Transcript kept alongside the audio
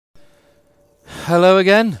Hello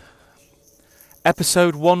again.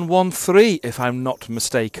 Episode 113, if I'm not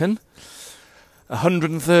mistaken.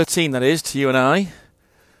 113, that is, to you and I.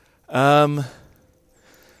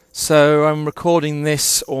 So I'm recording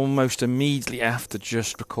this almost immediately after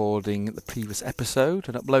just recording the previous episode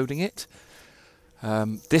and uploading it.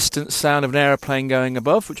 Distant sound of an aeroplane going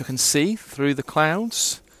above, which I can see through the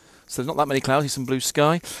clouds. So there's not that many clouds, there's some blue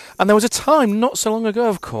sky. And there was a time, not so long ago,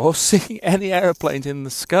 of course, seeing any aeroplanes in the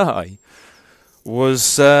sky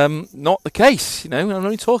was not the case. You know, I'm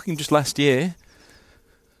only talking just last year.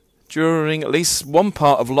 During at least one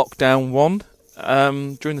part of lockdown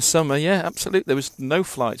 1, during the summer, yeah, absolutely, there was no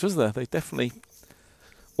flights, was there? They definitely,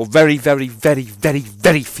 or very, very, very, very,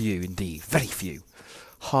 very few indeed, very few.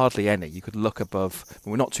 Hardly any. You could look above,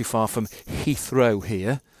 we're not too far from Heathrow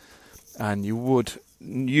here, and you would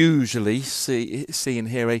usually see and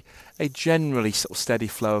hear a generally sort of steady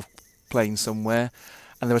flow of planes somewhere.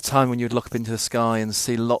 And there were times when you'd look up into the sky and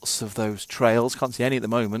see lots of those trails. Can't see any at the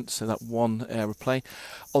moment, so that one aeroplane.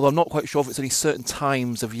 Although I'm not quite sure if it's only certain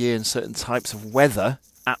times of year and certain types of weather,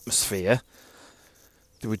 atmosphere,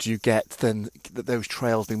 would you get then those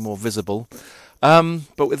trails being more visible.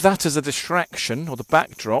 But with that as a distraction, or the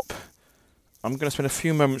backdrop, I'm going to spend a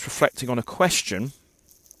few moments reflecting on a question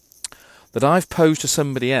that I've posed to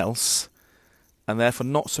somebody else, and therefore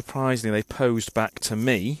not surprisingly they posed back to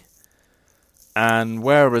me. And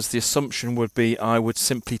whereas the assumption would be I would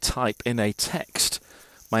simply type in a text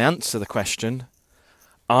my answer to the question,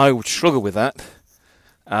 I would struggle with that,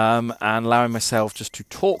 and allowing myself just to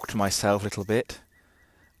talk to myself a little bit.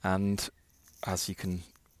 And as you can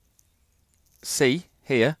see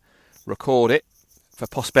here, record it for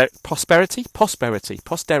posterity.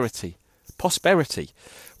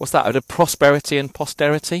 What's that? I did prosperity and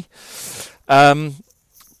posterity.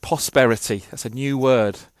 Prosperity. That's a new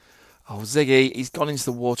word. Oh, Ziggy, he's gone into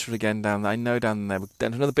the water again down there. I know down there. We're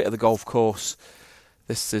down to another bit of the golf course.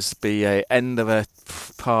 This is the end of a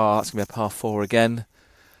par. It's going to be a par 4 again.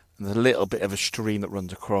 And there's a little bit of a stream that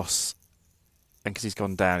runs across. And because he's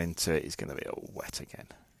gone down into it, he's going to be all wet again.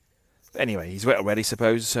 But anyway, he's wet already,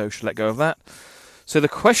 suppose, so should let go of that. So the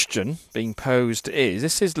question being posed is,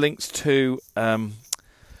 this is linked to, I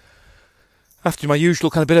have to do my usual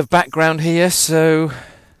kind of bit of background here, so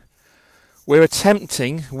we're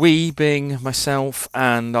attempting, we being myself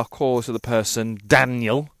and our cause of the person,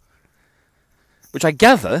 Daniel, which I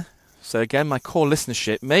gather, so again, my core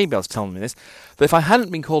listenership may be able to tell me this, that if I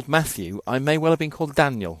hadn't been called Matthew, I may well have been called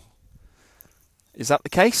Daniel. Is that the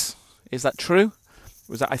case? Is that true?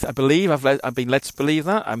 Was that, I believe, I've been led to believe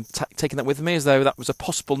that. I'm taking that with me as though that was a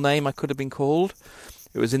possible name I could have been called.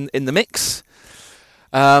 It was in the mix.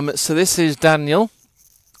 So this is Daniel,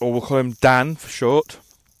 or we'll call him Dan for short.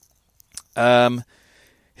 He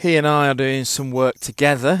and I are doing some work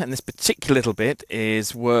together, and this particular little bit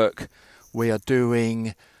is work we are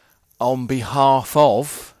doing on behalf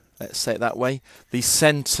of, let's say it that way, the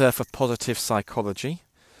Centre for Positive Psychology.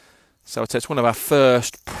 So it's one of our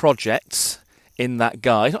first projects in that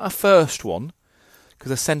guide. Not our first one, because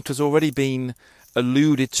the centre's already been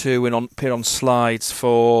alluded to and appeared on slides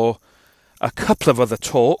for a couple of other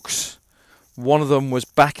talks. One of them was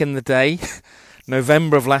back in the day,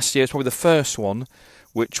 November of last year. It's probably the first one,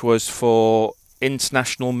 which was for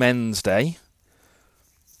International Men's Day,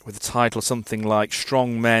 with the title something like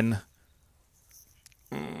Strong Men,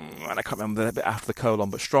 and I can't remember the bit after the colon,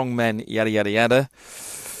 but Strong Men, yada yada yada.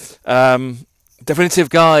 Definitive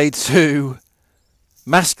guide to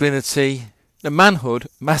masculinity, manhood,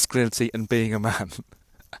 masculinity, and being a man.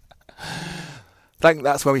 I think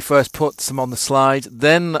that's where we first put some on the slide.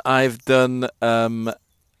 Then I've done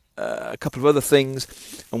a couple of other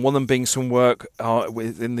things, and one of them being some work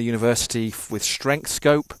within the university with Strength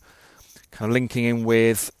Scope, kind of linking in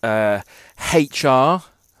with HR,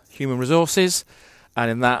 human resources, and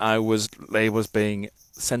in that I was labelled as being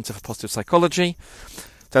Centre for Positive Psychology.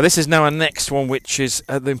 So this is now our next one, which is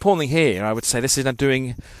the important thing here. I would say this is now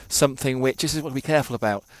doing something which this is what to be careful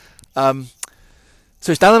about. So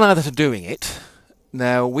it's Dan and I that are doing it.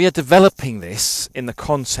 Now we are developing this in the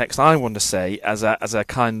context, I want to say, as a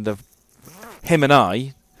kind of him and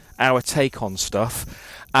I, our take on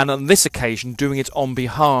stuff, and on this occasion doing it on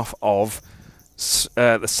behalf of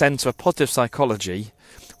the Centre for Positive Psychology,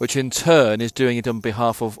 which in turn is doing it on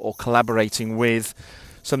behalf of or collaborating with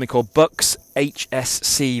something called Bucks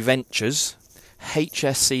HSC Ventures,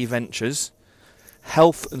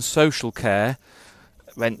 Health and Social Care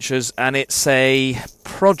Ventures, and it's a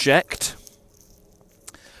project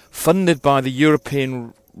funded by the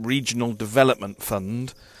European Regional Development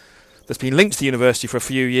Fund that's been linked to the university for a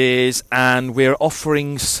few years, and we're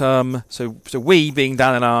offering some, so we, being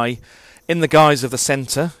Dan and I, in the guise of the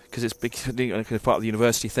centre, because it's big, part of the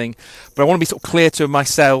university thing. But I want to be sort of clear to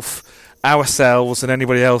myself, ourselves, and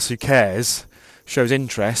anybody else who cares, shows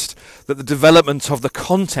interest, that the development of the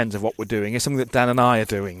content of what we're doing is something that Dan and I are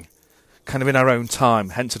doing, kind of in our own time,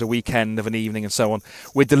 hence at a weekend of an evening and so on.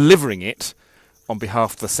 We're delivering it on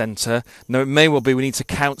behalf of the centre. Now, it may well be we need to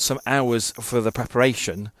count some hours for the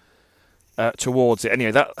preparation towards it.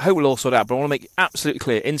 Anyway, that hope will all sort out, but I want to make it absolutely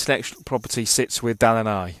clear, intellectual property sits with Dan and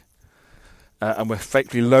I. And we're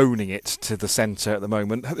effectively loaning it to the centre at the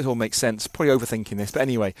moment. I hope this all makes sense. Probably overthinking this, but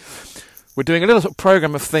anyway, we're doing a little sort of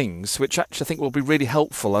programme of things which actually I think will be really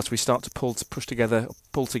helpful as we start to pull together,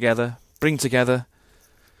 bring together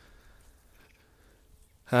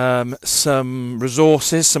some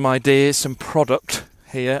resources, some ideas, some product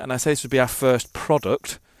here. And I say this would be our first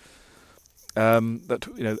product. That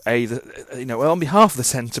on behalf of the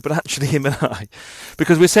centre, but actually him and I,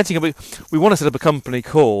 because we want to set up a company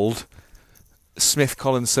called Smith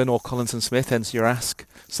Collinson or Collinson Smith, hence your ask,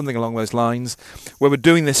 something along those lines, where we're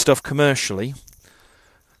doing this stuff commercially,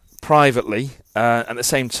 privately, and at the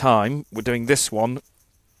same time we're doing this one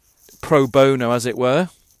pro bono, as it were,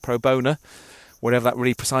 pro bono, whatever that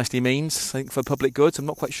really precisely means. I think for public goods, I'm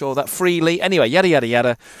not quite sure that freely. Anyway, yada yada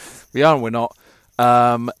yada. We are and we're not.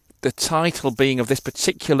 The title being of this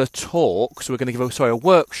particular talk, so we're going to give a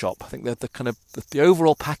workshop. I think that the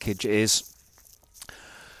overall package is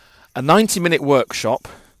a 90-minute workshop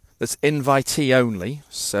that's invitee only.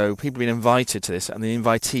 So people have been invited to this, and the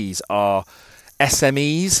invitees are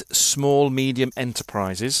SMEs, small, medium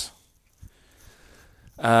enterprises,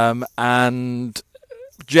 and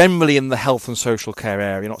generally in the health and social care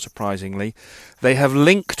area, not surprisingly. They have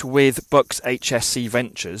linked with Bucks HSC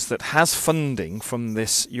Ventures that has funding from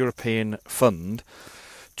this European fund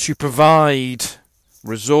to provide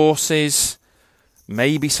resources,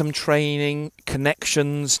 maybe some training,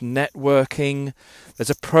 connections, networking. There's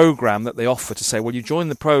a program that they offer to say, well, you join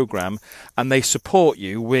the program and they support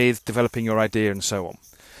you with developing your idea and so on.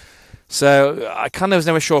 So I kind of was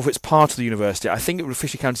never sure if it's part of the university. I think it would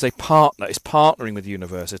officially count as a partner. It's partnering with the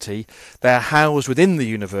university. They're housed within the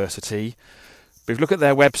university. But if you look at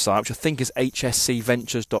their website, which I think is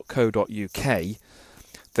hscventures.co.uk,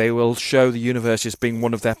 they will show the university as being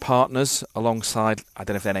one of their partners alongside, I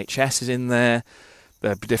don't know if the NHS is in there,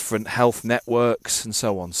 the different health networks and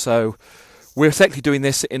so on. So we're effectively doing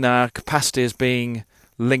this in our capacity as being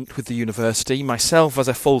linked with the university, myself as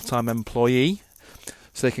a full-time employee,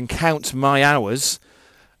 so they can count my hours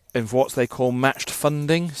of what they call matched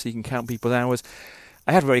funding, so you can count people's hours.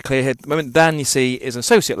 I had very clear here, at the moment Dan, you see, is an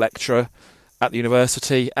associate lecturer at the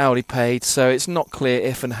university, hourly paid, so it's not clear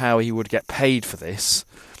if and how he would get paid for this.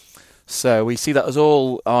 So we see that as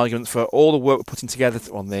all arguments for all the work we're putting together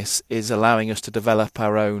on this is allowing us to develop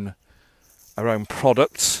our own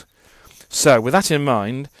products. So with that in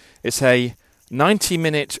mind, it's a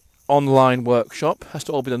 90-minute online workshop. Has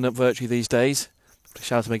to all be done virtually these days.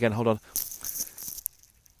 Shout at him again, hold on.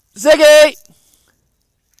 Ziggy!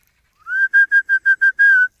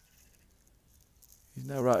 He's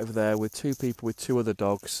now right over there with two people with two other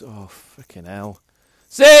dogs. Oh, freaking hell.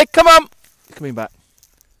 Zig, come on! He's coming back.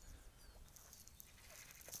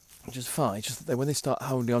 Which is fine, just that when they start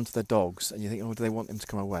holding on to their dogs and you think, oh, do they want him to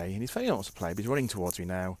come away? And he's very wants to play, but he's running towards me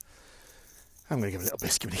now. I'm going to give him a little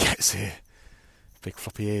biscuit when he gets here. Big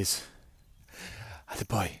floppy ears. Atta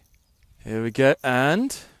boy. Here we go,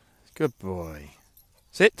 and good boy.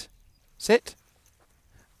 Sit. Sit.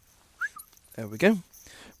 There we go. Well,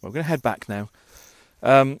 we're going to head back now.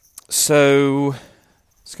 So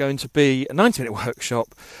it's going to be a 90-minute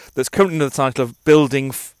workshop that's currently under the title of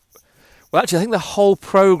Building... Well, actually, I think the whole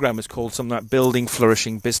programme is called something like Building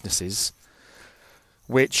Flourishing Businesses,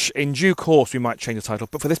 which in due course we might change the title.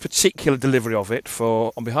 But for this particular delivery of it,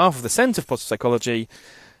 on behalf of the Centre for Positive Psychology,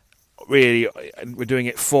 really, we're doing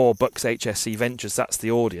it for Bucks HSC Ventures. That's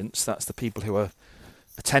the audience. That's the people who are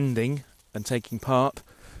attending and taking part.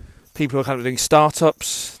 People who are kind of doing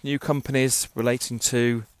startups, new companies relating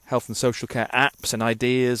to health and social care apps and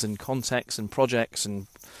ideas and contexts and projects and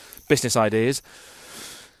business ideas.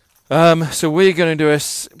 So we're going to do,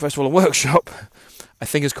 first of all, a workshop. I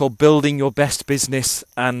think it's called Building Your Best Business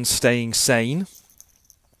and Staying Sane.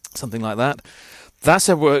 Something like that. That's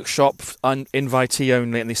a workshop on invitee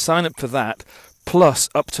only, and they sign up for that, plus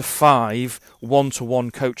up to 5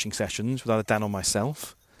 one-to-one coaching sessions with either Dan or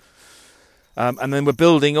myself. And then we're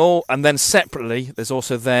building and then separately, there's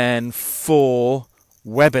also then 4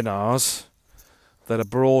 webinars that are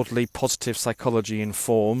broadly positive psychology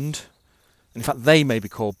informed. In fact, they may be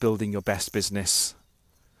called Building Your Best Business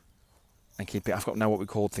and keep it. I've got now what we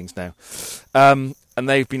call things now. And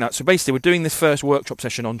they've been out. So basically, we're doing this first workshop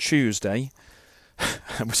session on Tuesday.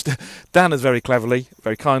 Dan has very cleverly,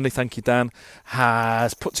 very kindly, thank you, Dan,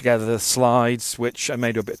 has put together the slides, which I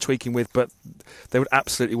made a bit of tweaking with, but they would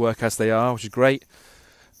absolutely work as they are, which is great.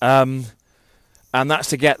 And that's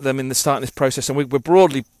to get them in the start of this process. And we're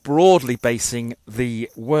broadly basing the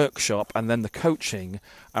workshop and then the coaching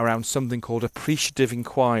around something called appreciative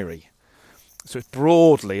inquiry. So it's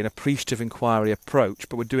broadly an appreciative inquiry approach,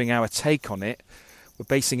 but we're doing our take on it. We're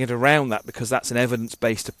basing it around that because that's an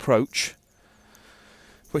evidence-based approach,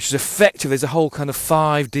 which is effective. There's a whole kind of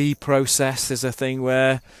 5D process. There's a thing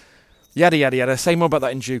where yada, yada, yada. Say more about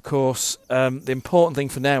that in due course. The important thing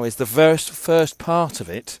for now is the first part of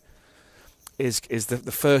it is the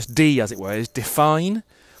first D, as it were, is define.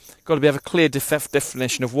 Got to have a clear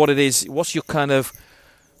definition of what it is. What's your kind of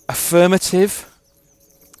affirmative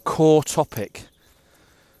core topic?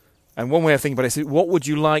 And one way of thinking about it is, what would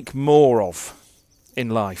you like more of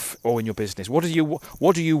in life or in your business? What do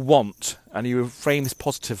you want? And you frame this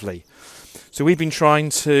positively. So we've been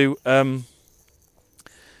trying to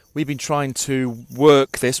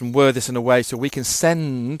work this and word this in a way so we can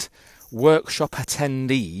send workshop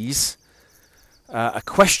attendees a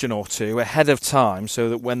question or two ahead of time, so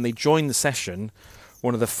that when they join the session,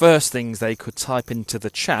 one of the first things they could type into the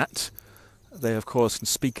chat. They of course can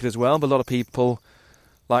speak it as well, but a lot of people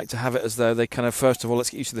like to have it as though they kind of, first of all, let's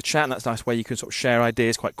get used to the chat, and that's a nice way you can sort of share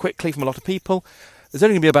ideas quite quickly from a lot of people. There's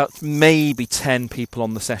only going to be about maybe 10 people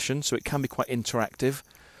on the session, so it can be quite interactive.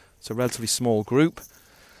 It's a relatively small group.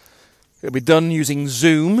 It'll be done using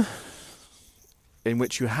Zoom, in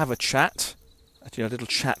which you have a chat, a little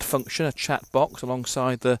chat function, a chat box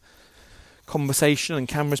alongside the conversation and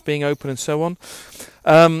cameras being open and so on.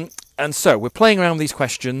 And so we're playing around with these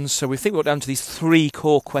questions. So we think we're down to these 3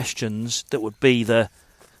 core questions that would be the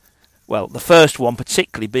first one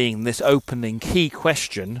particularly being this opening key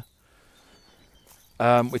question,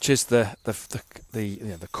 which is the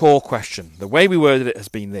core question. The way we worded it has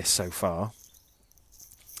been this so far.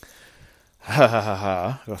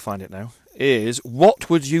 I've got to find it now. Is, what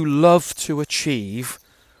would you love to achieve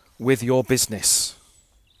with your business?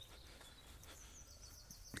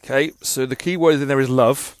 Okay, so the key word in there is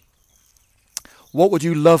love. What would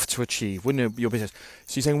you love to achieve within your business?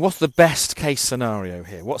 So you're saying, what's the best case scenario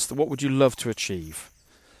here? What would you love to achieve?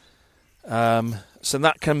 So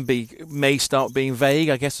that may start being vague,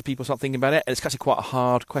 I guess, as people start thinking about it. It's actually quite a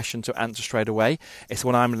hard question to answer straight away. It's the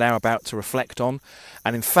one I'm now about to reflect on.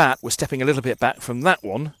 And in fact, we're stepping a little bit back from that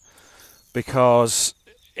one, because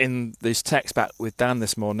in this text back with Dan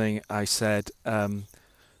this morning, I said,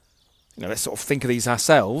 let's sort of think of these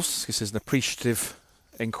ourselves. This is an appreciative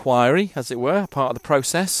inquiry, as it were, part of the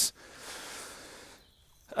process.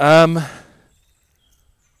 Well,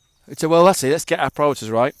 that's it. Let's get our priorities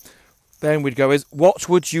right. Then we'd go is, what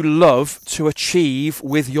would you love to achieve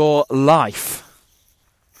with your life?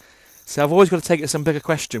 So I've always got to take it as some bigger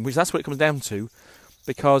question, which that's what it comes down to,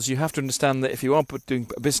 because you have to understand that if you are doing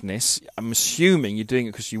a business, I'm assuming you're doing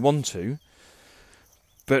it because you want to,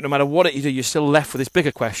 but no matter what you do, you're still left with this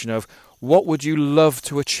bigger question of, what would you love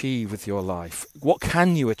to achieve with your life? What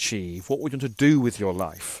can you achieve? What would you want to do with your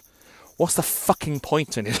life? What's the fucking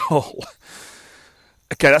point in it all?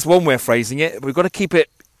 Okay, that's one way of phrasing it. We've got to keep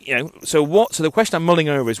it, So the question I'm mulling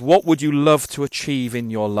over is, what would you love to achieve in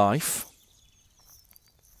your life?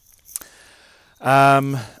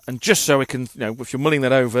 And just so we can, if you're mulling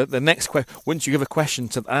that over, the next question, once you give a question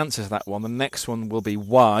to answer to that one, the next one will be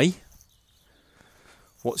why.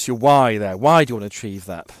 What's your why there? Why do you want to achieve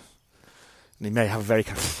that? And you may have a very,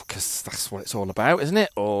 because that's what it's all about, isn't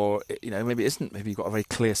it? Or, maybe it isn't. Maybe you've got a very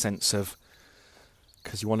clear sense of,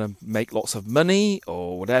 because you want to make lots of money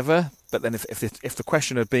or whatever. But then if the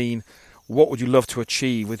question had been, what would you love to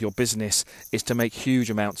achieve with your business is to make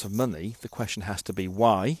huge amounts of money, the question has to be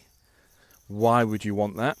why. Why would you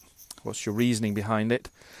want that? What's your reasoning behind it?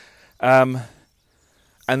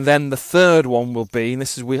 And then the third one will be, and I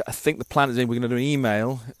think the plan is we're going to do an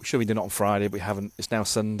email. We should be doing it on Friday, but we haven't. It's now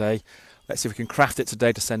Sunday. Let's see if we can craft it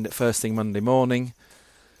today to send it first thing Monday morning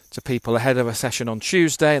to people ahead of a session on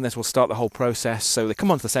Tuesday, and this will start the whole process. So they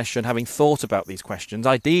come onto the session having thought about these questions,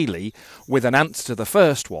 ideally with an answer to the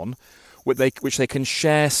first one, which they can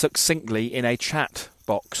share succinctly in a chat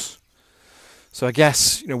box. So I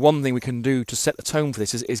guess one thing we can do to set the tone for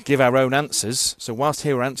this is give our own answers. So whilst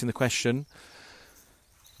here we're answering the question,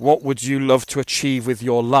 what would you love to achieve with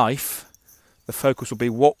your life? The focus will be,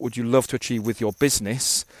 what would you love to achieve with your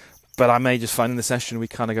business? But I may just find in the session we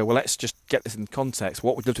kind of go, well, let's just get this in context.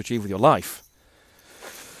 What would you love to achieve with your life?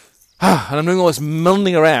 And I'm doing all this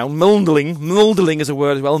mulding around. Mulderling is a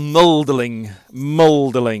word as well. Mulderling.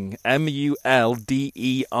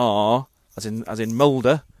 M-U-L-D-E-R, as in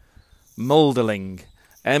Mulder. Mulderling.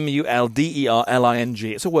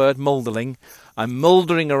 M-U-L-D-E-R-L-I-N-G. It's a word, mulderling. I'm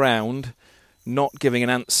muldering around, not giving an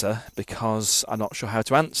answer, because I'm not sure how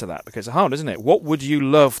to answer that, because it's hard, isn't it? What would you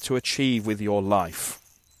love to achieve with your life?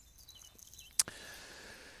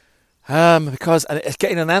 Because it's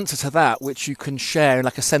getting an answer to that which you can share in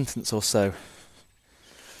like a sentence or so.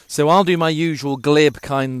 So I'll do my usual glib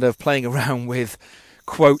kind of playing around with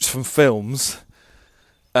quotes from films,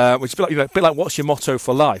 which is a bit like what's your motto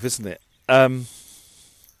for life, isn't it?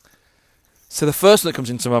 So the first one that comes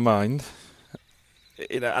into my mind,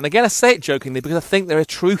 and again I say it jokingly because I think there are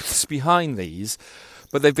truths behind these,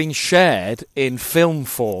 but they've been shared in film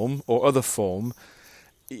form or other form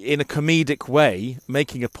in a comedic way,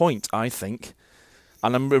 making a point, I think.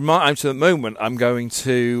 And at the moment, I'm going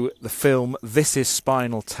to the film This Is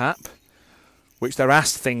Spinal Tap, which they're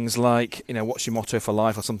asked things like, what's your motto for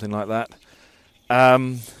life or something like that.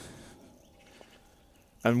 And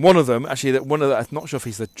one of them, I'm not sure if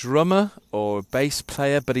he's the drummer or a bass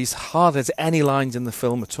player, but he's hardly has any lines in the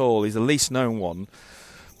film at all. He's the least known one.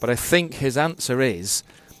 But I think his answer is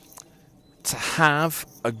to have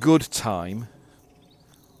a good time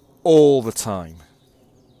all the time.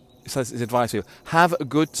 So his advice to you: have a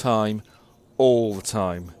good time all the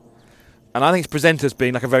time. And I think it's presented as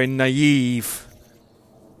being like a very naive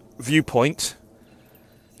viewpoint,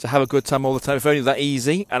 to have a good time all the time. If only that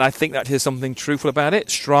easy. And I think that is something truthful about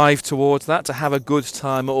it. Strive towards that, to have a good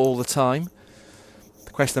time all the time.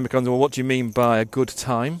 The question then becomes, well, what do you mean by a good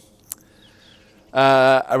time?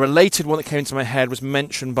 A related one that came into my head was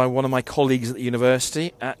mentioned by one of my colleagues at the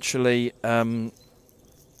university. Actually,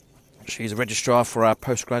 she's a registrar for our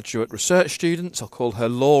postgraduate research students. I'll call her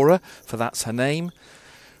Laura, for that's her name.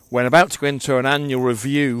 When about to go into an annual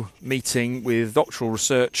review meeting with doctoral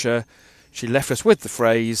researcher, she left us with the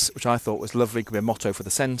phrase, which I thought was lovely, could be a motto for the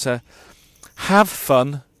centre: have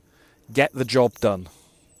fun, get the job done.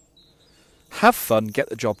 Have fun, get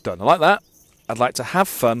the job done. I like that. I'd like to have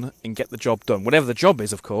fun and get the job done. Whatever the job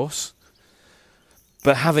is, of course.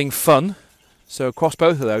 But having fun, so across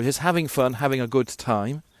both of those, is having fun, having a good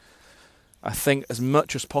time. I think as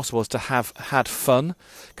much as possible as to have had fun,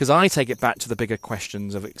 because I take it back to the bigger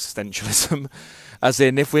questions of existentialism, as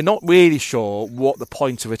in, if we're not really sure what the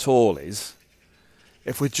point of it all is,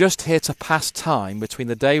 if we're just here to pass time between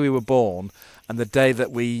the day we were born and the day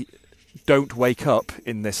that we don't wake up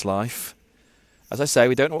in this life, as I say,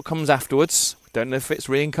 we don't know what comes afterwards, we don't know if it's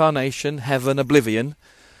reincarnation, heaven, oblivion,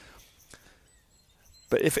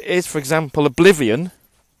 but if it is, for example, oblivion,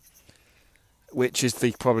 which is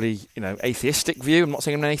the probably atheistic view. I'm not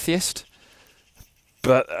saying I'm an atheist,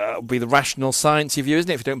 but it'll be the rational sciencey view, isn't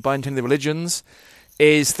it? If you don't buy into any of the religions,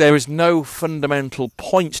 is there is no fundamental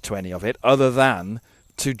point to any of it other than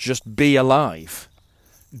to just be alive,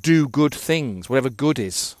 do good things, whatever good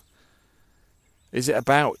is. Is it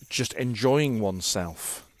about just enjoying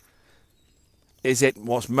oneself? Is it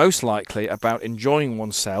what's most likely about enjoying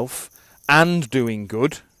oneself and doing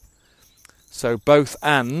good? So both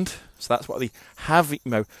and. So that's what the have,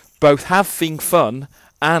 both having fun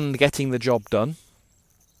and getting the job done.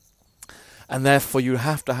 And therefore you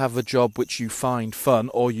have to have a job which you find fun,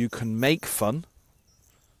 or you can make fun.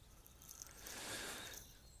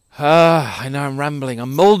 I know I'm rambling,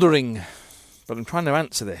 I'm mouldering, but I'm trying to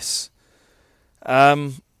answer this.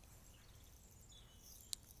 To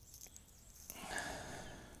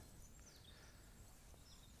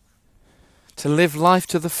live life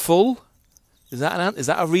to the full? Is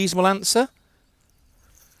that a reasonable answer?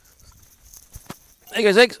 There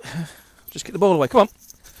you go, Ziggs. Just get the ball away. Come on.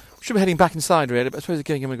 We should be heading back inside, really, but I suppose we're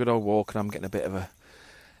giving him a good old walk, and I'm getting a bit of a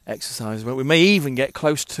exercise. We may even get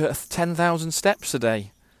close to 10,000 steps a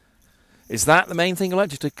day. Is that the main thing?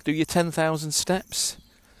 Just to do your 10,000 steps?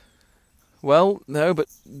 Well, no, but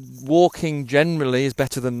walking generally is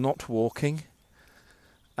better than not walking.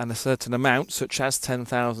 And a certain amount, such as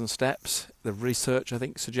 10,000 steps, the research, I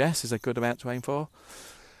think, suggests is a good amount to aim for.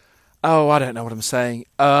 Oh, I don't know what I'm saying.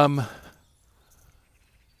 To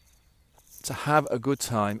have a good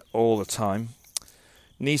time all the time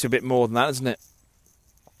needs a bit more than that, doesn't it?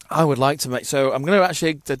 I would like to make... So I'm going to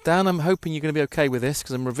actually... Dan, I'm hoping you're going to be okay with this,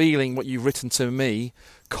 because I'm revealing what you've written to me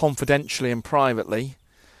confidentially and privately.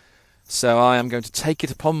 So I am going to take it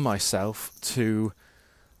upon myself to...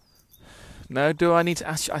 No, do I need to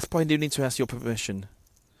ask you? I probably do need to ask your permission.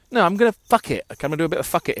 No, I'm going to fuck it. I'm going to do a bit of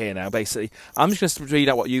fuck it here now, basically. I'm just going to read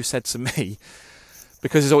out what you said to me,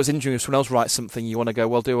 because it's always interesting if someone else writes something, you want to go,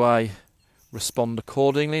 well, do I respond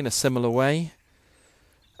accordingly in a similar way?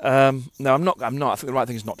 No, I'm not. I think the right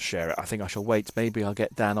thing is not to share it. I think I shall wait. Maybe I'll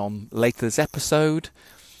get Dan on later this episode,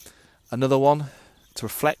 another one, to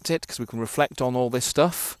reflect it, because we can reflect on all this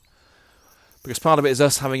stuff. Because part of it is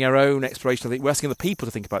us having our own exploration. I think we're asking the people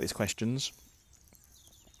to think about these questions.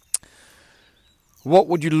 What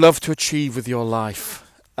would you love to achieve with your life?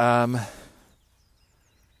 I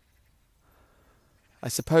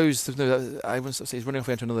suppose I wouldn't say he's running off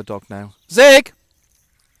into another dog now. Zig,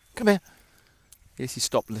 come here. Yes, he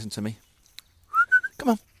stopped and listened to me. Come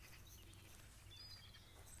on.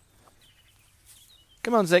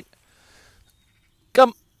 Come on, Zig.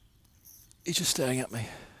 Come. He's just staring at me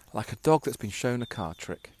like a dog that's been shown a card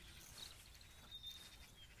trick.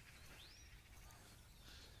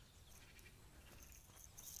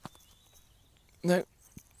 No,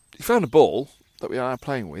 he found a ball that we are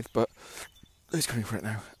playing with, but he's coming for it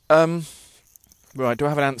now. Right, do I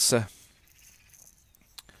have an answer?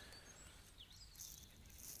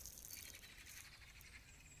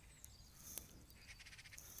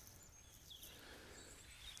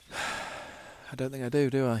 I don't think I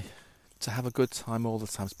do I? To have a good time all the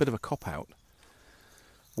time. It's a bit of a cop-out.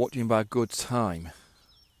 What do you mean by a good time?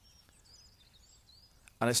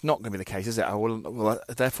 And it's not going to be the case, is it?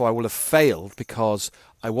 Therefore, I will have failed because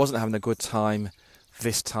I wasn't having a good time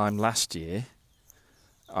this time last year.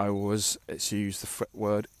 I was, let's use the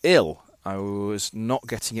word, ill. I was not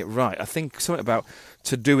getting it right. I think something about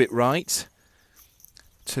to do it right,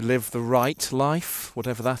 to live the right life,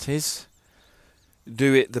 whatever that is,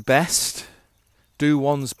 do it the best, do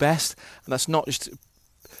one's best. And that's not just,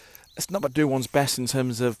 it's not about do one's best in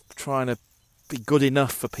terms of trying to be good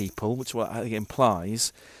enough for people, which is what I think it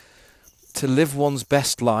implies. To live one's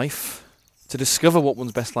best life, to discover what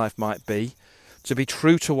one's best life might be, to be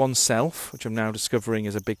true to oneself, which I'm now discovering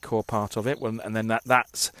is a big core part of it. And then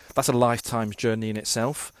that's a lifetime's journey in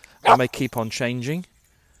itself. I may keep on changing.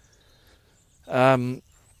 To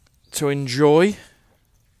enjoy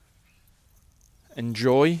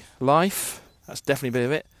life. That's definitely a bit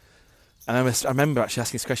of it. And I remember actually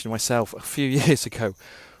asking this question to myself a few years ago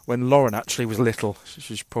when Lauren actually was little.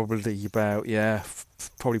 She was probably about,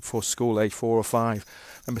 probably before school age, 4 or 5.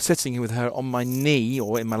 I remember sitting with her on my knee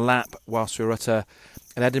or in my lap whilst we were at an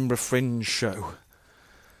Edinburgh Fringe show.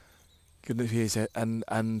 Goodness knows it.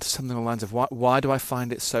 And something along the lines of, why do I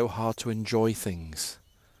find it so hard to enjoy things?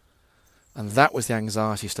 And that was the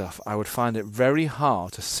anxiety stuff. I would find it very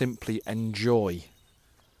hard to simply enjoy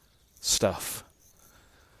stuff.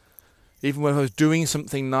 Even when I was doing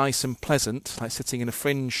something nice and pleasant, like sitting in a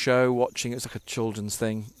Fringe show, watching, it was like a children's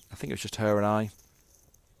thing. I think it was just her and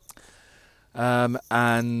I.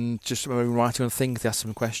 And just writing on things, they asked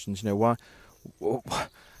some questions,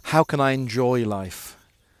 how can I enjoy life?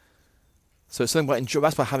 So it's something about enjoy.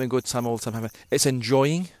 That's about having a good time all the time. It's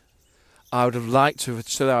enjoying. I would have loved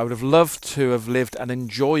to have lived an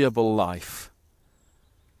enjoyable life.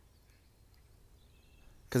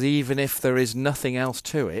 Because even if there is nothing else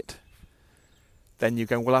to it, then you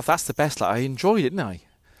go, well, if that's the best life, I enjoyed it, didn't I?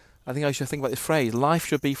 I think I should think about this phrase. Life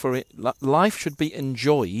should be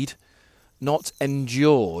enjoyed, not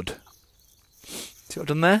endured. See what I've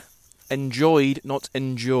done there? Enjoyed, not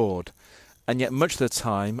endured. And yet much of the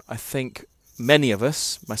time, I think many of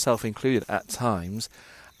us, myself included at times,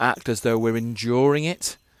 act as though we're enduring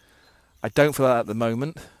it. I don't feel like that at the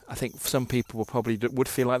moment. I think some people would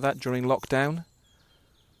feel like that during lockdown.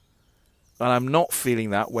 And I'm not feeling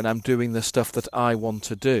that when I'm doing the stuff that I want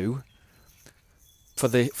to do for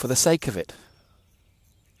the sake of it.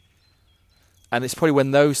 And it's probably when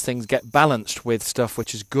those things get balanced with stuff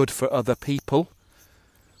which is good for other people.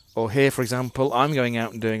 Or here, for example, I'm going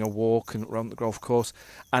out and doing a walk and around the golf course,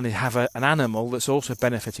 and I have an animal that's also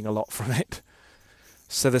benefiting a lot from it.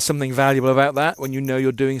 So there's something valuable about that when you know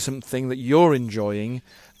you're doing something that you're enjoying,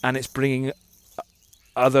 and it's bringing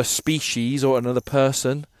other species or another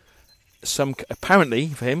person some, apparently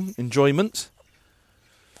for him, enjoyment.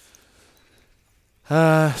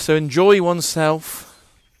 So enjoy oneself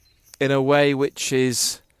in a way which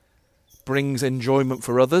brings enjoyment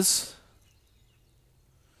for others.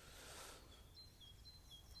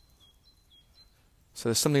 So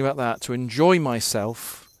there's something about that, to enjoy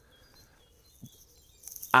myself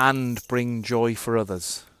and bring joy for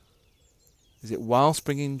others. Is it whilst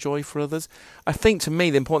bringing joy for others? I think to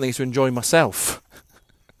me the important thing is to enjoy myself.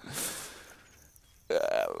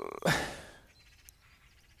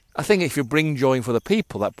 I think if you bring joy for the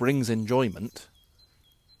people, that brings enjoyment.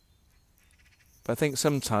 But I think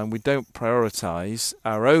sometimes we don't prioritise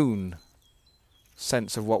our own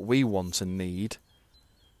sense of what we want and need.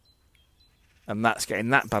 And that's getting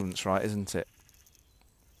that balance right, isn't it?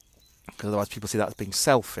 Because otherwise people see that as being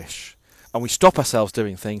selfish. And we stop ourselves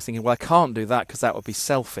doing things thinking, well, I can't do that because that would be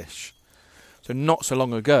selfish. So not so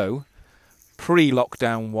long ago,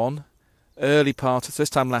 pre-lockdown one, early part of this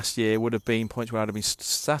time last year would have been points where I'd have been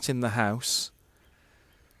sat in the house.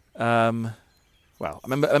 Well, I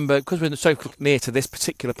remember because we're so near to this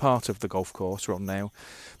particular part of the golf course we're on now,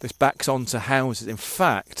 this backs onto houses. In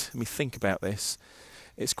fact, let me think about this.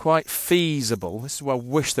 It's quite feasible. This is where I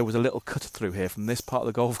wish there was a little cut through here from this part of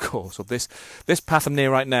the golf course, or this path I'm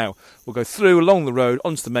near right now. We'll go through along the road,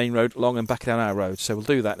 onto the main road, along and back down our road. So we'll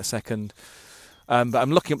do that in a second. But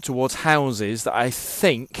I'm looking up towards houses that I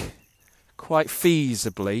think, quite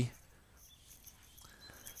feasibly,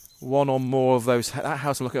 one or more of those, that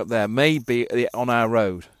house I'm looking up there, may be on our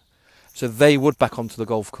road. So they would back onto the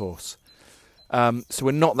golf course. So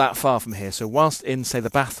we're not that far from here. So whilst in, say,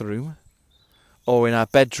 the bathroom, or in our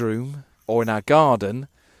bedroom, or in our garden,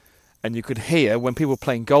 and you could hear when people were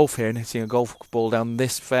playing golf here and hitting a golf ball down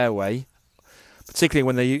this fairway, particularly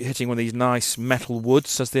when they're hitting one of these nice metal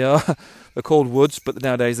woods, as they are. They're called woods, but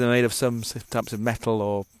nowadays they're made of some types of metal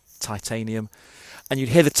or titanium. And you'd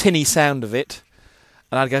hear the tinny sound of it,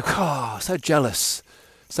 and I'd go, oh, so jealous,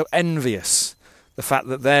 so envious, the fact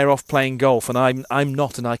that they're off playing golf and I'm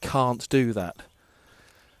not, and I can't do that.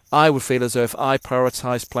 I would feel as though if I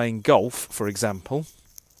prioritised playing golf, for example,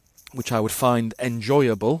 which I would find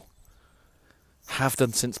enjoyable, have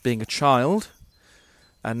done since being a child,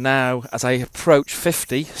 and now as I approach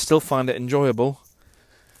 50, still find it enjoyable,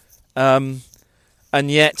 and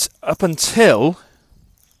yet up until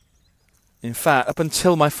my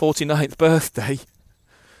 49th birthday,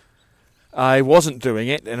 I wasn't doing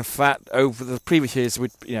it. In fact, over the previous years,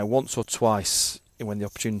 once or twice when the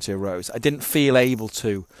opportunity arose, I didn't feel able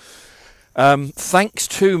to. Thanks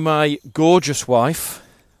to my gorgeous wife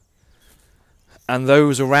and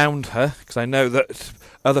those around her, because I know that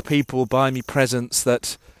other people will buy me presents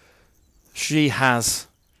that she has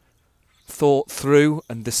thought through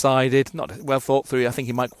and decided, not well thought through, I think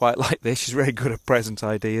you might quite like this, she's very good at present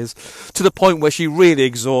ideas, to the point where she really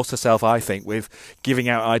exhausts herself, I think, with giving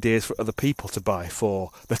out ideas for other people to buy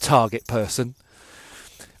for the target person,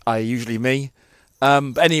 usually me.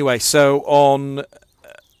 But anyway, so on,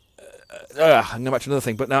 I'm going back to another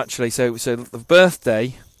thing, but actually, so the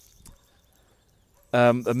birthday,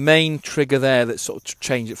 the main trigger there that sort of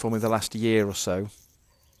changed it for me the last year or so.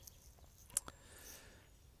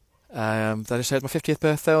 Did I just say it was my 50th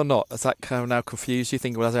birthday or not? Has that kind of now confused you?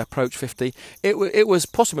 Thinking, well, as I approach 50, it was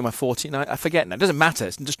possibly my 49th. I forget now. It doesn't matter.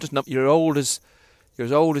 It's just not. You're as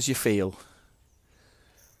old as you feel.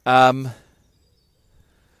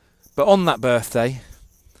 But on that birthday,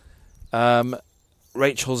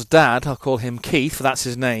 Rachel's dad, I'll call him Keith, for that's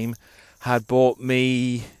his name, had bought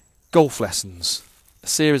me golf lessons. A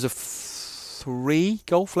series of 3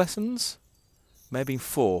 golf lessons, maybe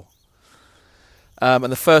 4. And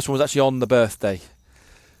the first one was actually on the birthday.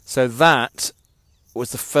 So that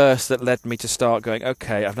was the first that led me to start going,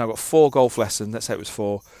 okay, I've now got 4 golf lessons, let's say it was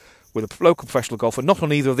 4, with a local professional golfer, not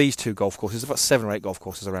on either of these 2 golf courses. There's about 7 or 8 golf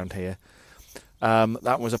courses around here.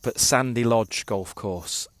 That was up at Sandy Lodge Golf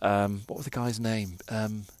Course. What was the guy's name?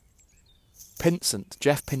 Pinsent,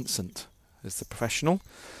 Jeff Pinsent is the professional.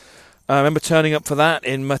 I remember turning up for that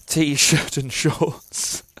in my t-shirt and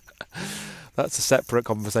shorts. That's a separate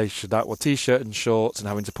conversation. That was t-shirt and shorts and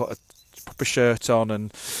having to put a proper shirt on,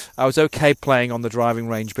 and I was okay playing on the driving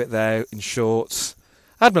range bit there in shorts.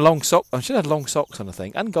 I had my long socks. I should have had long socks on, I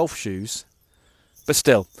think, and golf shoes. But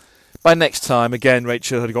still, by next time, again,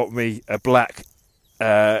 Rachel had got me a black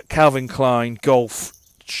Calvin Klein golf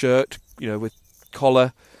shirt, with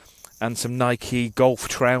collar, and some Nike golf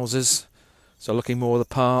trousers, so looking more the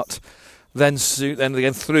part. Then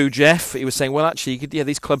again through Jeff, he was saying, well, actually,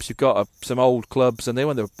 these clubs you've got are some old clubs, and they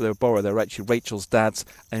were borrowed. They were actually Rachel's dad's,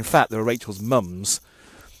 and in fact, they were Rachel's mum's.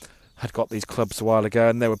 Had got these clubs a while ago,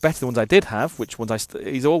 and they were better than the ones I did have,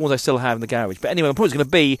 these are all ones I still have in the garage. But anyway, the point was going to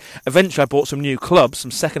be, eventually I bought some new clubs, some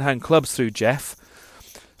second-hand clubs through Jeff,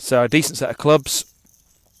 so a decent set of clubs.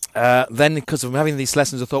 Then, because of having these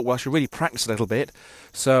lessons, I thought, well, I should really practice a little bit.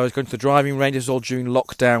 So I was going to the driving range. It was all during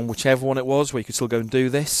lockdown, whichever one it was, where you could still go and do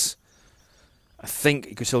this. I think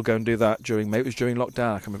you could still go and do that maybe it was during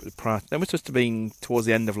lockdown. I can't remember. It was supposed to have been towards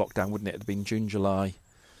the end of lockdown, wouldn't it? It would have been June, July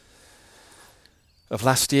of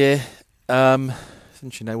last year.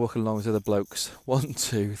 Since walking along with other blokes. 1,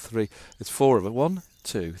 2, 3. There's 4 of us. 1,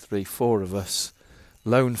 2, 3, 4 of us.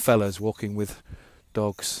 Lone fellas walking with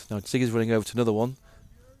dogs. Now Ziggy's running over to another one.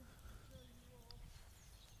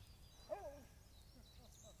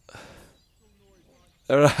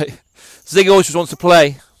 Alright. Ziggy always just wants to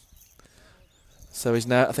play. So he's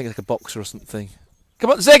now, I think, like a boxer or something.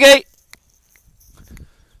 Come on, Ziggy!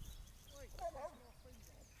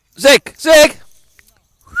 Zig! Zig!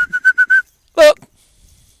 Look!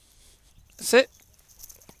 That's it.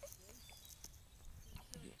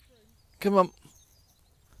 Come on.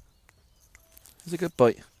 He's a good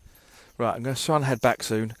boy. Right, I'm going to try and head back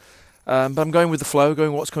soon. But I'm going with the flow,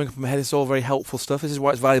 going what's coming up in my head. It's all very helpful stuff. This is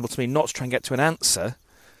why it's valuable to me, not to try and get to an answer,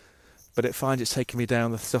 but it finds it's taking me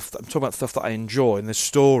down the stuff. I'm talking about the stuff that I enjoy, and there's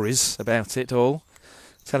stories about it all.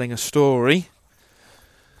 Telling a story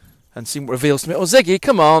and seeing what reveals to me. Oh, Ziggy,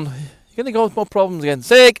 come on. You're going to go with more problems again.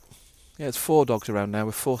 Zig! Yeah, there's 4 dogs around now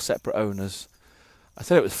with 4 separate owners. I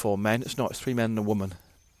said it was 4 men. It's not. It's 3 men and a woman.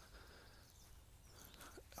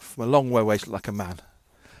 From a long way away, she looked like a man.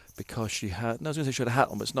 Because she had... No, I was going to say she had a hat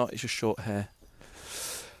on, but it's not. It's just short hair.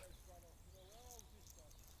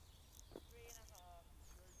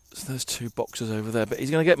 So there's 2 boxes over there. But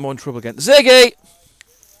he's going to get more in trouble again. Ziggy!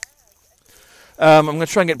 I'm going to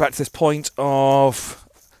try and get back to this point of...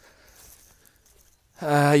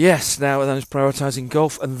 yes, now then I was prioritising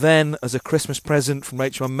golf. And then, as a Christmas present from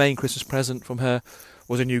Rachel, my main Christmas present from her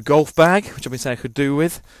was a new golf bag, which I've been saying I could do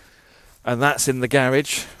with. And that's in the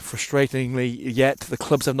garage. Frustratingly yet, the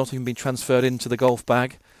clubs have not even been transferred into the golf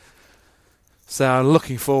bag. So I'm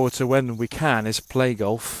looking forward to when we can is play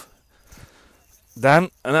golf. Dan,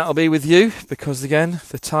 and that'll be with you, because again,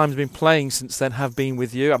 the times I've been playing since then have been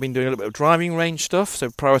with you. I've been doing a little bit of driving range stuff, so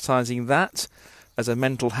prioritising that as a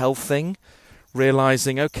mental health thing.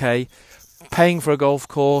 Realising, okay, paying for a golf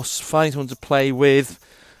course, finding someone to play with,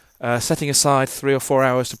 setting aside 3 or 4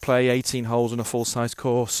 hours to play 18 holes on a full-size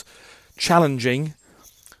course, challenging,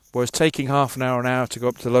 whereas taking half an hour to go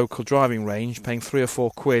up to the local driving range, paying 3 or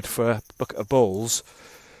 4 quid for a bucket of balls,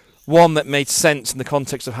 one that made sense in the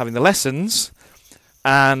context of having the lessons,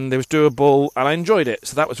 and it was doable, and I enjoyed it,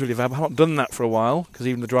 so that was really valuable. I haven't done that for a while, because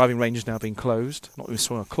even the driving range has now been closed. I'm not even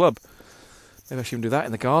swinging a club. Maybe I should even do that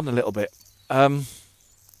in the garden a little bit.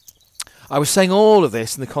 I was saying all of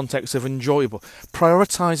this in the context of enjoyable.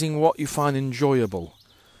 Prioritising what you find enjoyable.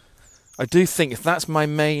 I do think if that's my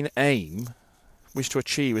main aim, wish to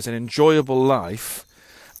achieve, is an enjoyable life,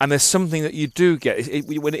 and there's something that you do get,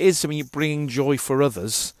 when it is something you're bringing joy for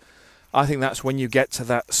others, I think that's when you get to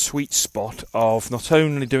that sweet spot of not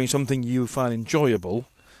only doing something you find enjoyable,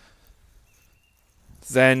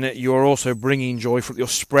 then you're also bringing joy, you're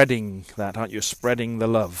spreading that, aren't you? You're spreading the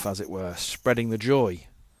love, as it were, spreading the joy.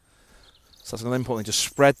 So that's another important thing, to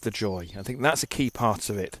spread the joy. I think that's a key part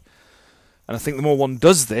of it. And I think the more one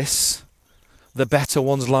does this, the better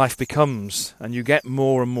one's life becomes, and you get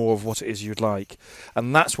more and more of what it is you'd like.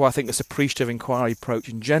 And that's why I think this appreciative inquiry approach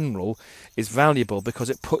in general is valuable, because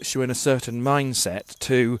it puts you in a certain mindset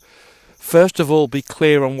to, first of all, be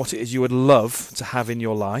clear on what it is you would love to have in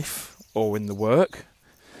your life or in the work.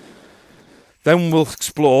 Then we'll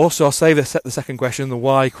explore, so I'll save the second question, the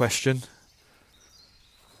why question.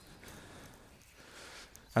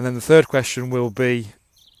 And then the third question will be,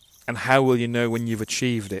 and how will you know when you've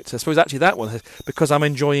achieved it? So I suppose actually that one, because I'm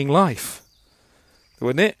enjoying life.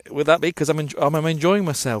 Wouldn't it? Would that be because I'm enjoying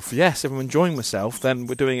myself? Yes, if I'm enjoying myself, then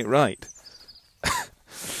we're doing it right.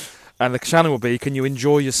 And the challenge will be, can you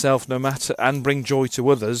enjoy yourself no matter, and bring joy to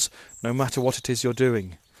others, no matter what it is you're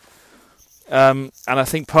doing? And I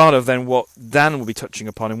think part of then what Dan will be touching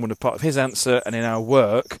upon in one of part of his answer and in our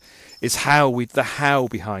work is the how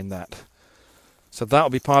behind that. So that'll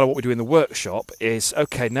be part of what we do in the workshop is,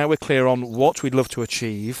 okay, now we're clear on what we'd love to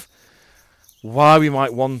achieve, why we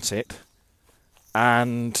might want it,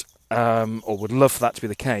 and or would love for that to be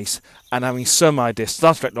the case, and having some idea,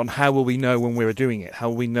 start on how will we know when we're doing it, how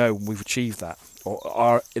will we know when we've achieved that, or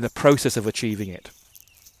are in the process of achieving it.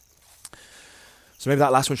 So maybe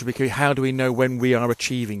that last one should be clear, how do we know when we are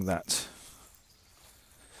achieving that?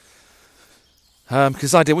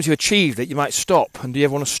 Because the idea, once you've achieved it, you might stop. And do you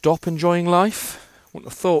ever want to stop enjoying life?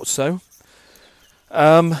 Wouldn't have thought so. So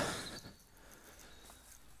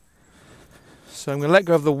I'm going to let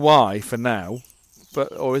go of the why for now.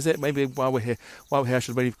 Or is it maybe while we're here? I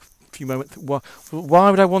should wait a few moments. Why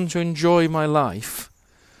would I want to enjoy my life?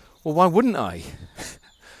 Well, why wouldn't I?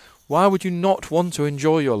 Why would you not want to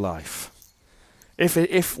enjoy your life?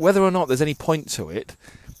 If whether or not there's any point to it.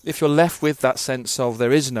 If you're left with that sense of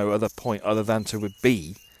there is no other point other than to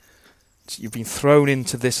be, you've been thrown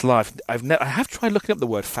into this life. I have tried looking up the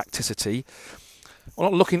word facticity. Well,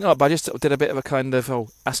 not looking it up, I just did a bit of a kind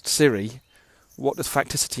of, asked Siri, what does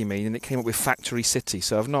facticity mean? And it came up with factory city.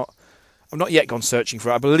 So I've not yet gone searching for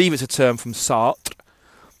it. I believe it's a term from Sartre.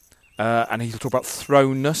 And he'll talk about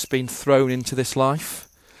thrownness, being thrown into this life.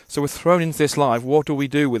 So we're thrown into this life. What do we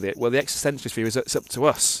do with it? Well, the existentialist view is it's up to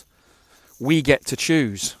us. We get to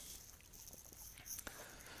choose.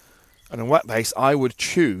 And on that base, I would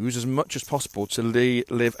choose as much as possible to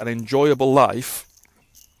live an enjoyable life.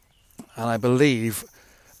 And I believe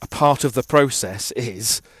a part of the process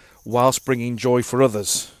is whilst bringing joy for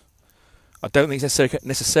others. I don't think it's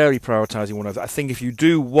necessarily prioritising one of them. I think if you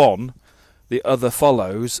do one, the other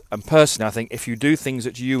follows. And personally, I think if you do things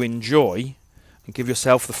that you enjoy and give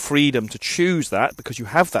yourself the freedom to choose that, because you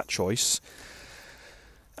have that choice,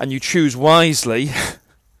 and you choose wisely,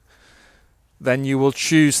 then you will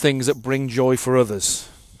choose things that bring joy for others.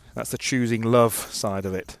 That's the choosing love side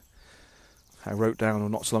of it. I wrote down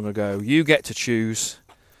not so long ago, you get to choose,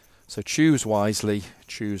 so choose wisely,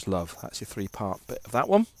 choose love. That's your 3-part bit of that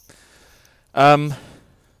one. So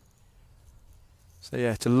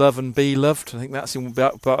yeah, to love and be loved. I think that's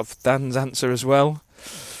part of Dan's answer as well.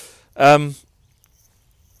 To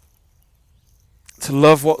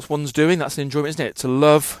love what one's doing, that's an enjoyment, isn't it? To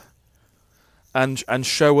love and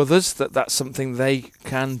show others that that's something they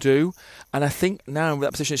can do. And I think now in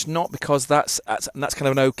that position, it's not because that's kind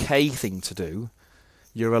of an okay thing to do.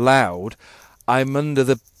 You're allowed. I'm under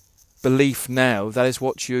the belief now that is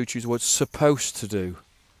what you choose the word supposed to do.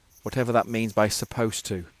 Whatever that means by supposed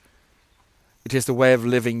to. It is the way of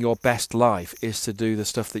living your best life, is to do the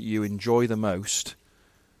stuff that you enjoy the most.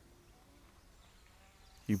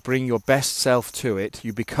 You bring your best self to it,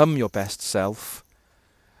 you become your best self,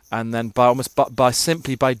 and then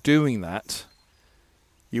simply by doing that,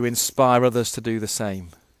 you inspire others to do the same.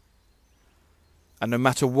 And no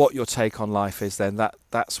matter what your take on life is, then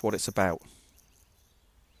that's what it's about.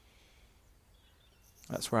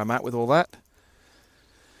 That's where I'm at with all that.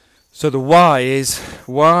 So the why is,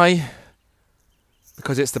 why?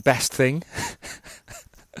 Because it's the best thing.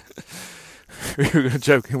 We were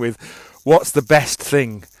joking with, what's the best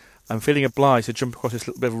thing? I'm feeling obliged to jump across this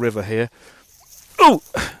little bit of a river here. Oh!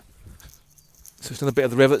 So it's another bit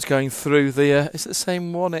of the river that's going through the... is it the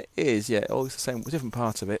same one? It is, yeah. Oh, it's the same, different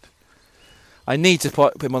part of it. I need to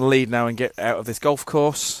put him on the lead now and get out of this golf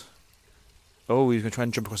course. Oh, he's going to try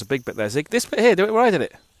and jump across a big bit there, Zig. This bit here, do it where I did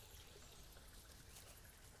it.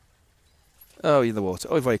 Oh, in the water.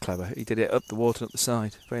 Oh, very clever. He did it up the water and up the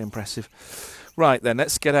side. Very impressive. Right then,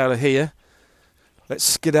 let's get out of here. Let's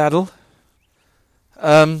skedaddle.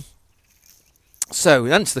 So,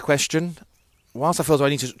 in answer to the question, whilst I feel as though I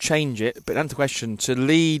need to change it, but in answer to the question, to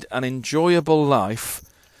lead an enjoyable life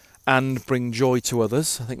and bring joy to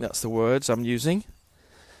others. I think that's the words I'm using.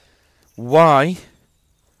 Why?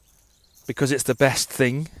 Because it's the best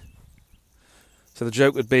thing. So the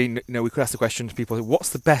joke would be, we could ask the question to people, what's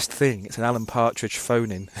the best thing? It's an Alan Partridge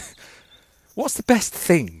phone-in. What's the best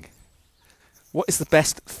thing? What is the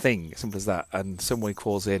best thing? Simple as that. And someone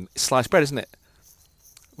calls in, it's sliced bread, isn't it?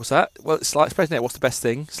 What's that? Well, it's sliced bread, isn't it? What's the best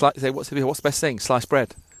thing? What's the best thing? Sliced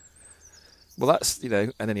bread. Well, that's,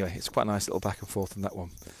 and anyway, it's quite a nice little back and forth on that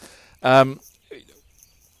one.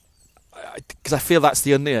 Because I feel that's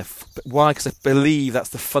the why? Because I believe that's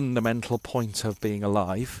the fundamental point of being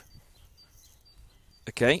alive.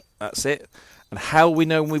 Okay, that's it. And how we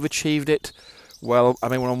know when we've achieved it? Well, I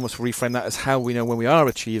mean, we'll almost reframe that as how we know when we are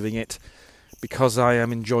achieving it, because I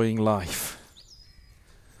am enjoying life.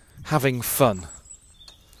 Having fun.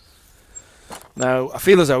 Now, I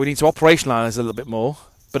feel as though we need to operationalise a little bit more,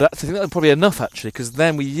 but I think that's probably enough, actually, because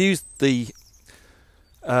then we use the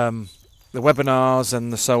webinars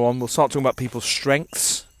and so on. We'll start talking about people's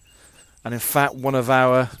strengths. And in fact, one of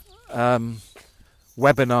our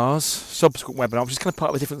webinars, subsequent webinar, which is kind of part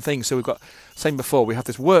of a different thing. So we've got, same before, we have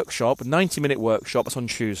this workshop, a 90-minute workshop, that's on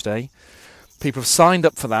Tuesday. People have signed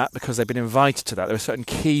up for that because they've been invited to that. There are certain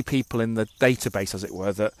key people in the database, as it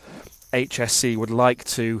were, that HSC would like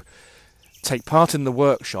to take part in the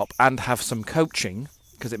workshop and have some coaching,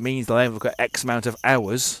 because it means they've got X amount of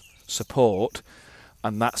hours support,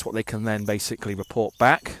 and that's what they can then basically report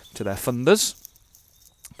back to their funders,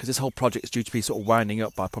 because this whole project is due to be sort of winding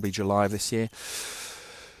up by probably July of this year.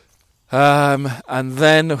 And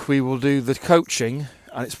then we will do the coaching,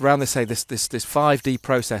 and it's around this 5D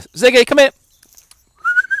process. Ziggy, come here!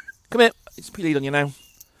 Come here! It's put lead on you now.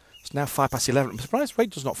 It's now 11:05. I'm surprised Rachel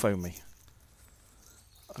does not phone me.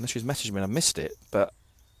 Unless she's messaged me and I missed it, but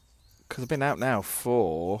because I've been out now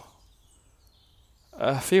for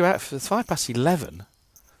a few hours. It's 11:05.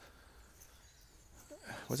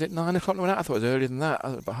 Was it 9 o'clock when I went out? I thought it was earlier than that.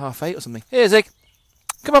 About 8:30 or something. Here, Zig.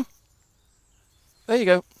 Come on. There you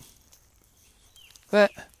go. There.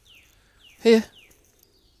 Here.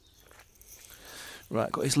 Right,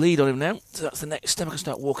 got his lead on him now. So that's the next step. I can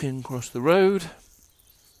start walking across the road.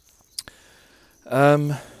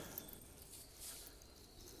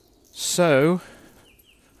 So.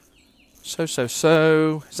 Is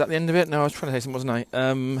that the end of it? No, I was trying to say something, wasn't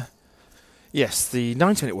I? yes, the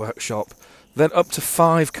 90-minute workshop, then up to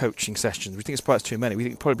 5 coaching sessions. We think it's perhaps too many. We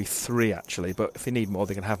think it'll probably be 3 actually, but if they need more,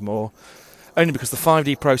 they can have more. Only because the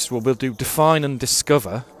 5D process we'll do define and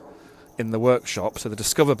discover in the workshop. So the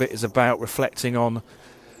discover bit is about reflecting on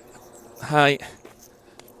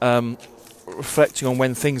reflecting on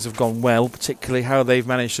when things have gone well, particularly how they've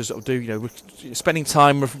managed to sort of do, spending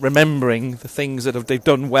time remembering the things that they've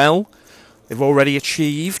done well, they've already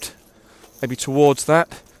achieved, maybe towards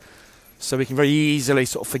that. So we can very easily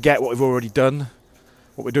sort of forget what we've already done,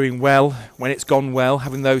 what we're doing well, when it's gone well,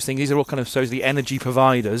 having those things. These are all kind of so the energy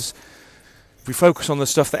providers. If we focus on the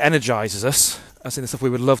stuff that energises us, as in the stuff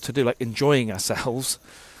we would love to do, like enjoying ourselves,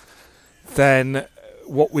 then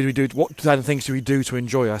what would we do? What kind of things do we do to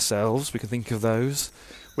enjoy ourselves? We can think of those.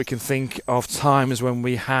 We can think of times when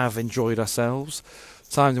we have enjoyed ourselves,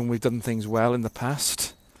 times when we've done things well in the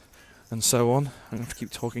past, and so on. I'm going to have to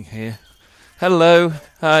keep talking here. Hello.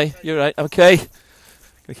 Hi. You're right. Okay.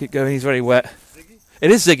 Gonna keep going. He's very wet. Ziggy?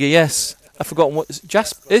 It is Ziggy. Yes. I've forgotten what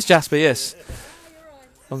Jasper. It is Jasper. Yes.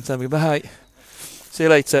 Long time ago. Bye. See you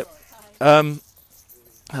later.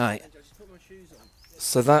 Hi.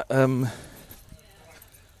 So that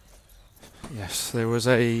yes, there was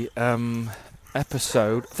a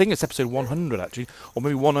episode. I think it's episode 100 actually, or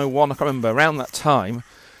maybe 101. I can't remember. Around that time,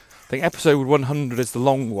 I think episode 100 is the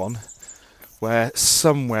long one, where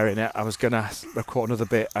somewhere in it I was going to record another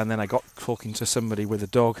bit, and then I got talking to somebody with a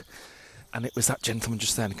dog, and it was that gentleman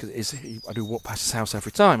just then, because I do walk past his house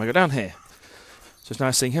every time I go down here. So it's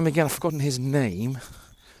nice seeing him again. I've forgotten his name,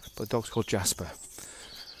 but the dog's called Jasper.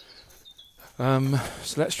 So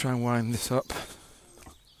let's try and wind this up.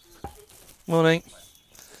 Morning.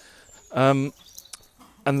 And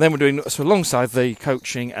then we're doing, so alongside the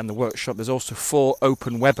coaching and the workshop, there's also 4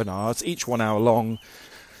 open webinars, each 1 hour long,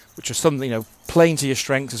 which are something, playing to your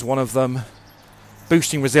strengths is one of them,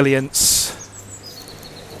 boosting resilience,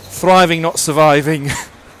 thriving, not surviving,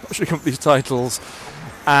 not sure I come up with these titles,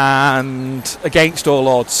 and against all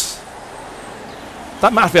odds.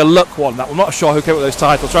 That might be a luck one, that one. I'm not sure who came up with those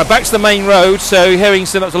titles. Right, back to the main road. So hearing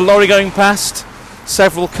that was a lorry going past,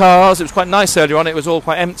 several cars. It was quite nice earlier on. It was all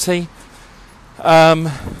quite empty. Let's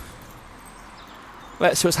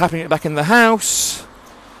see what's happening back in the house.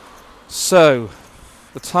 So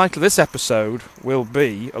the title of this episode will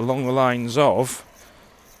be along the lines of...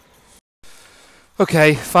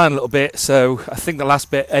 Okay, final little bit. So I think the last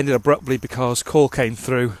bit ended abruptly because call came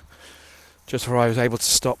through just before I was able to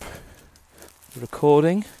stop the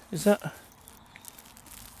recording. That's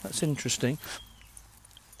interesting.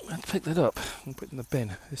 I had to pick that up and put it in the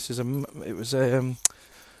bin. It was a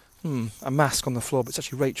mask on the floor, but it's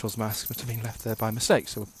actually Rachel's mask. Must have been left there by mistake,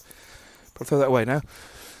 so we'll probably throw that away now.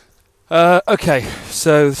 Okay,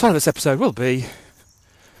 so the title of this episode will be,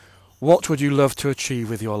 what would you love to achieve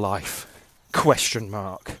with your life? ?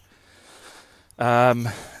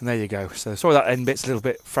 And there you go. So sorry that end bit's a little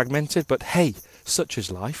bit fragmented, but hey, such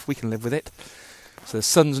is life. We can live with it. So the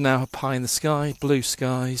sun's now up high in the sky, blue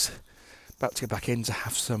skies. About to get back in to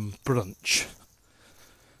have some brunch.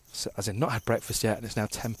 So, as in not had breakfast yet, and it's now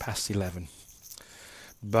 11:10.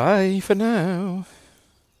 Bye for now.